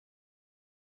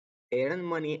Earn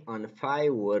money on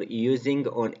Fiverr using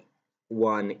on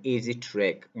one easy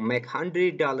trick. Make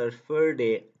 $100 per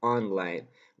day online,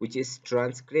 which is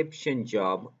transcription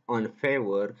job on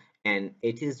Fiverr, and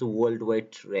it is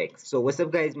worldwide trick. So what's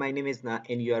up guys, my name is Na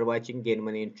and you are watching Gain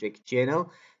Money and Trick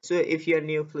channel. So if you are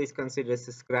new, please consider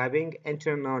subscribing and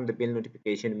turn on the bell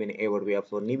notification. Whenever we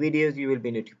upload new videos, you will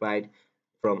be notified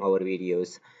from our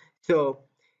videos. So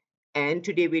and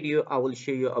today video I will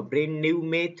show you a brand new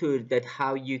method that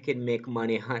how you can make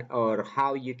money or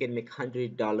how you can make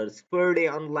 $100 per day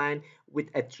online with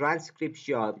a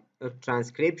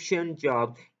transcription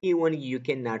job, even you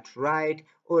cannot write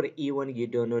or even you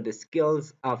don't know the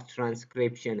skills of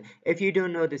transcription. If you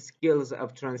don't know the skills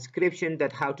of transcription,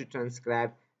 that how to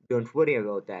transcribe, don't worry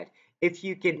about that. If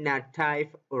you cannot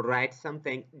type or write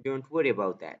something, don't worry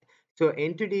about that. So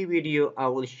in today's video I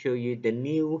will show you the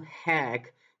new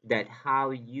hack that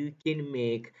how you can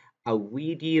make a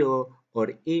video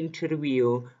or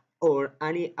interview or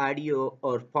any audio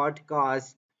or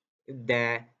podcast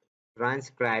that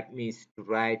transcribe means to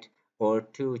write or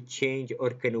to change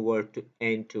or convert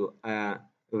into a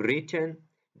written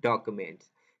document.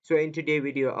 So in today's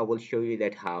video I will show you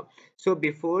that how. So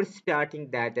before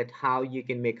starting that how you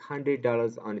can make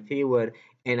 $100 on Fiverr,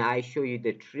 and I show you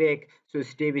the trick. So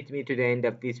stay with me to the end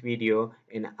of this video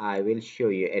and I will show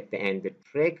you at the end the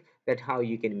trick that how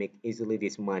you can make easily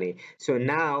this money. So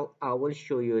now I will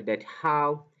show you that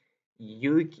how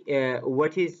you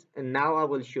what is now I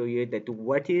will show you that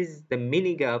what is the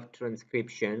meaning of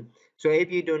transcription. So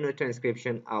if you don't know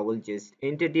transcription, I will just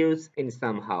introduce in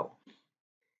somehow.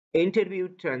 Interview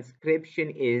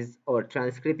transcription is or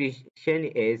transcription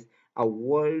is a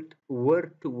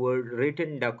word-to-word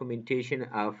written documentation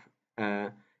of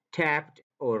a tapped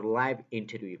or live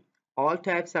interview. All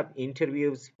types of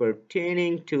interviews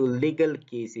pertaining to legal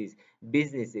cases,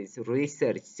 businesses,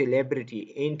 research, celebrity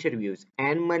interviews,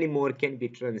 and many more can be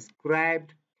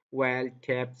transcribed, while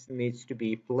taps needs to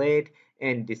be played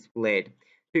and displayed.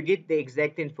 To get the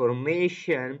exact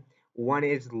information, one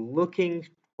is looking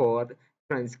for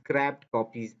transcribed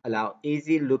copies allow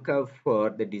easy lookup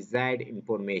for the desired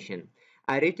information.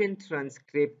 A written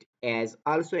transcript is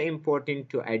also important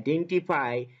to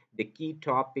identify the key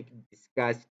topic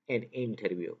discussed in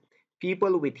interview.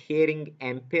 People with hearing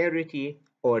impairment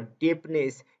or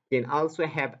deafness can also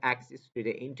have access to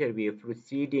the interview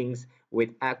proceedings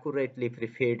with accurately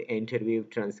prepared interview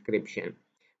transcription.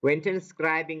 When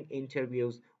transcribing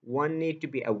interviews, one needs to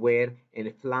be aware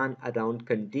and plan around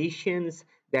conditions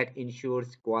that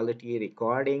ensures quality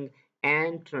recording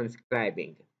and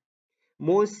transcribing.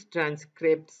 Most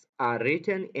transcripts are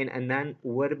written in a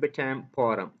non-verbatim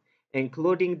form,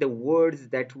 including the words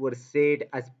that were said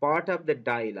as part of the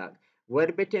dialogue.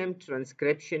 Verbatim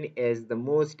transcription is the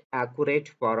most accurate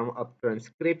form of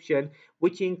transcription,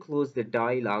 which includes the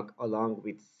dialogue along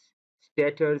with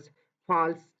stutters,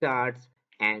 false starts,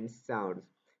 and sounds.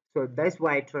 So that's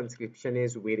why transcription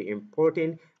is very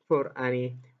important for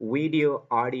any video,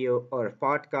 audio, or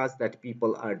podcast that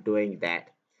people are doing that.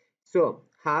 So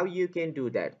how you can do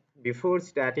that? Before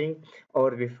starting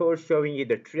or before showing you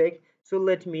the trick, so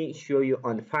let me show you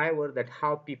on Fiverr that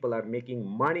how people are making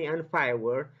money on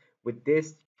Fiverr with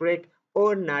this trick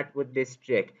or not with this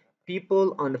trick.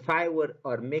 People on Fiverr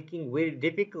are making very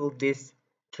difficult this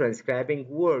transcribing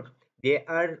work. They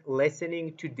are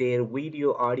listening to their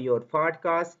video, audio, or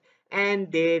podcast,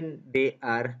 and then they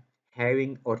are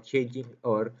having or changing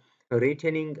or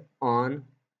writing on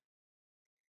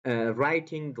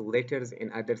writing the letters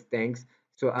and other things.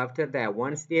 So after that,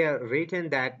 once they are written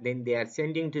that, then they are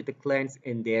sending to the clients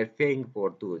and they are paying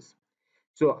for those.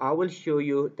 So I will show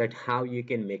you that how you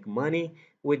can make money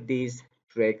with these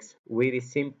tricks very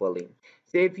simply.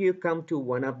 So if you come to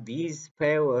one of these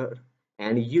Fiverr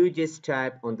and you just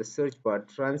type on the search bar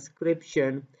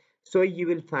transcription, so you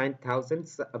will find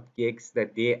thousands of gigs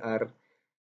that they are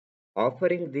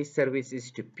offering these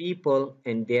services to people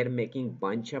and they're making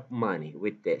bunch of money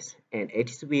with this, and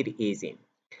it's very easy.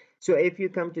 So if you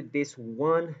come to this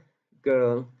one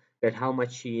girl, that how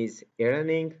much she is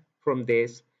earning from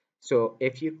this, so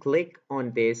if you click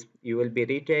on this you will be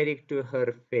redirected to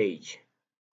her page.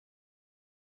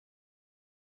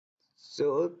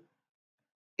 So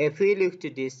if we look to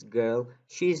this girl,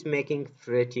 she's making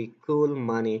pretty cool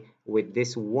money with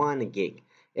this one gig.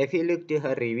 If you look to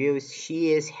her reviews,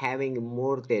 she is having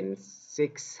more than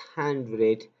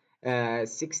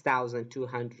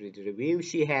 6,200 reviews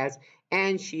she has,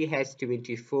 and she has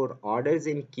 24 orders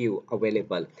in queue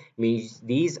available. Means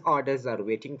these orders are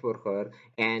waiting for her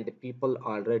and people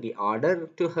already order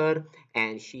to her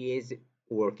and she is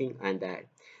working on that.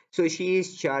 So she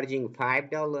is charging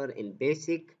 $5 in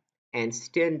basic and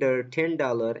standard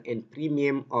 $10, and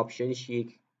premium option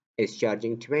she is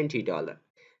charging $20.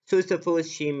 So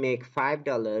suppose she make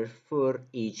 $5 for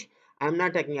each. I'm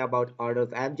not talking about orders,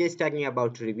 I'm just talking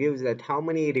about reviews, that how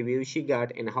many reviews she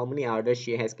got and how many orders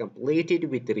she has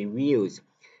completed with reviews.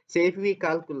 So if we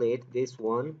calculate this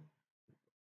one,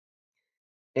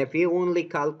 if we only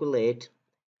calculate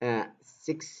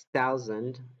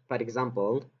 6,000, for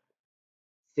example,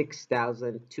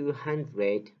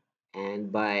 6,200,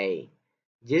 and by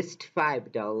just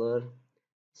 $5,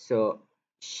 so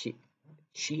she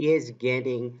she is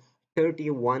getting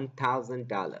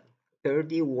 $31,000.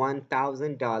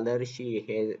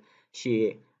 $31,000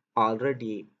 she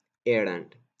already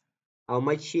earned. How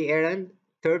much she earned?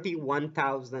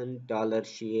 $31,000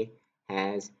 she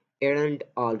has earned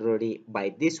already by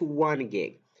this one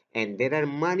gig. And there are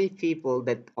many people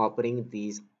that offering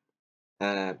these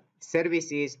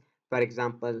services. For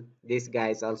example, this guy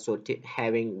is also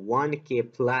having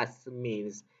 1k plus,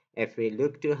 means if we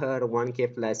look to her,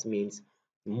 1k plus means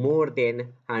more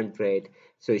than 100.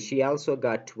 So she also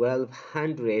got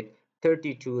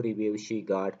 1232 reviews she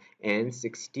got, and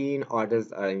 16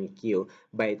 orders are in queue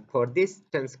by for this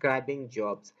transcribing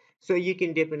jobs. So you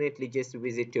can definitely just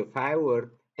visit to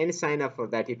Fiverr and sign up for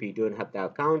that if you don't have the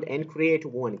account, and create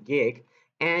one gig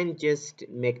and just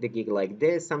make the gig like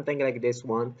this, something like this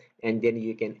one, and then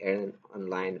you can earn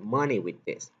online money with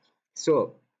this.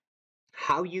 So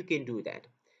how you can do that?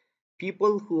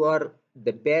 People who are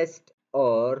the best,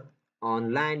 or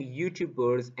online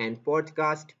YouTubers and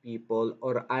podcast people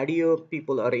or audio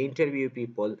people or interview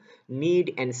people,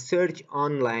 need and search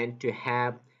online to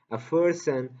have a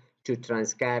person to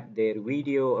transcribe their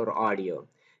video or audio.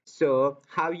 So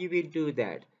how you will do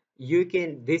that? You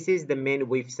can, this is the main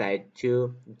website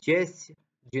to just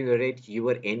generate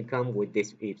your income with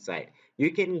this website.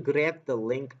 You can grab the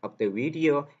link of the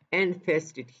video and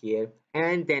paste it here,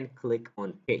 and then click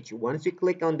on page. Once you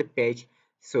click on the page,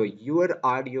 so your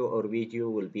audio or video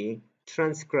will be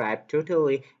transcribed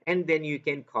totally, and then you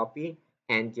can copy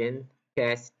and then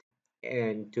paste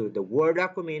into the Word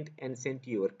document and send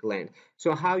to your client.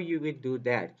 So how you will do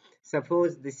that?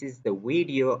 Suppose this is the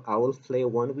video. I will play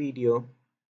one video.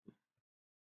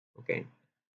 Okay,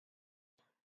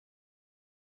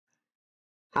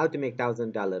 how to make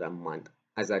 $1,000 a month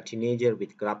as a teenager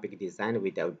with graphic design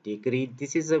without degree.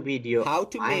 This is a video How of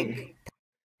to mine. make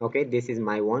Okay, this is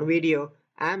my one video.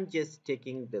 I'm just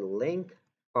taking the link,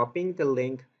 copying the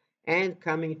link, and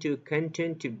coming to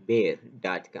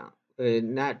contentbear.com,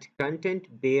 not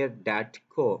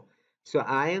contentbear.co. So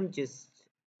I am just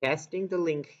pasting the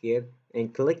link here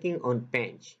and clicking on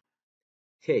page.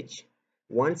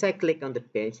 Once I click on the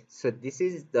page, so this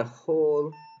is the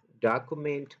whole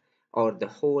document or the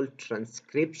whole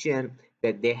transcription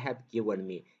that they have given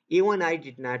me. Even I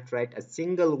did not write a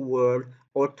single word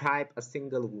or type a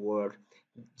single word.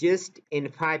 Just in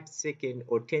 5 seconds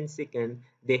or 10 seconds,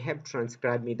 they have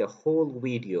transcribed me the whole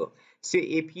video. So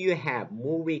if you have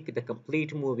movie,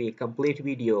 complete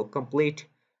video, complete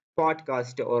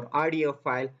podcast or audio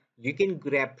file, you can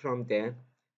grab from there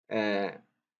uh,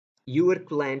 your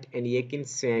client and you can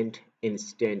send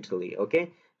instantly.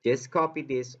 Okay, just copy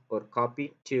this or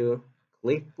copy to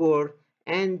clipboard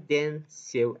and then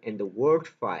save in the Word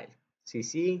file. So you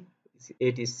see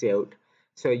it is saved.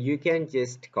 So you can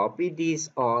just copy these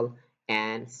all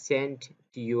and send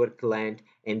to your client,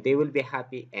 and they will be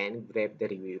happy and grab the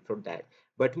review for that.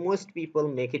 But most people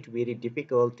make it very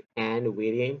difficult and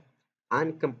very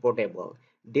uncomfortable.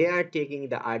 They are taking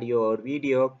the audio or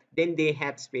video, then they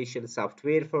have special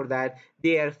software for that,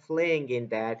 they are playing in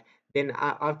that, then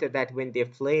after that when they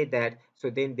play that, so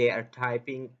then they are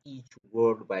typing each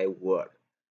word by word.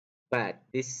 But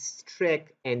this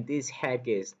trick and this hack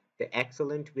is the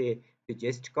excellent way to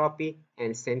just copy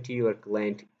and send to your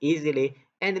client easily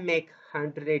and make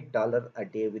 $100 a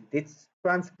day with this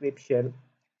transcription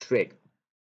trick.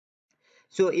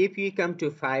 So if you come to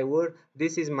Fiverr,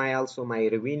 this is my also my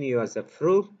revenue as a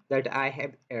proof that I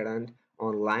have earned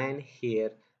online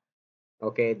here.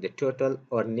 Okay, the total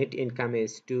or net income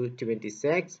is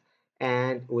 226,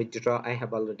 and withdraw, I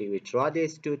have already withdrawn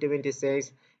this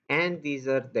 226, and these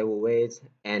are the ways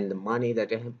and the money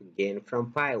that I have gained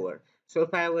from Fiverr. So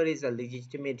Fiverr is a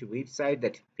legitimate website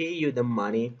that pay you the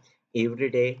money every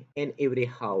day and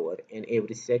every hour and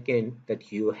every second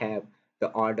that you have the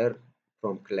order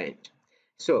from client.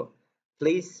 So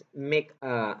please make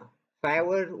a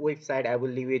Fiverr website. I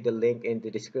will leave you the link in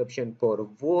the description for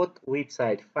both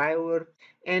website, Fiverr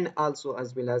and also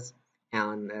as well as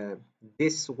on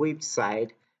this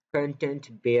website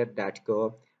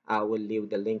contentbear.co. I will leave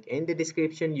the link in the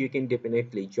description. You can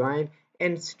definitely join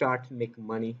and start making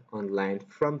money online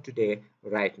from today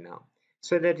right now.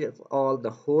 So that is all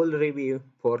the whole review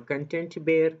for Content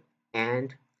Bear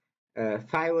and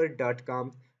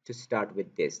fivver.com to start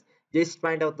with this. Just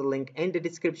find out the link in the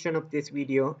description of this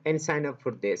video and sign up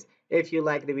for this. If you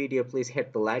like the video, please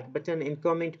hit the like button and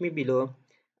comment me below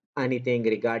anything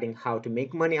regarding how to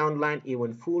make money online,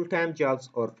 even full-time jobs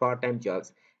or part-time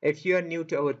jobs. If you are new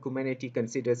to our community,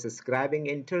 consider subscribing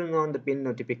and turn on the bell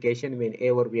notification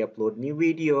whenever we upload new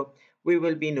video. We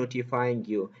will be notifying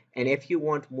you. And if you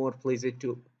want more, please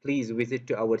visit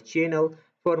to our channel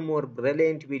for more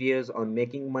brilliant videos on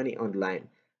making money online.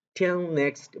 Till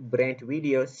next brand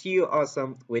video, see you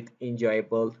awesome with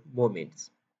enjoyable moments.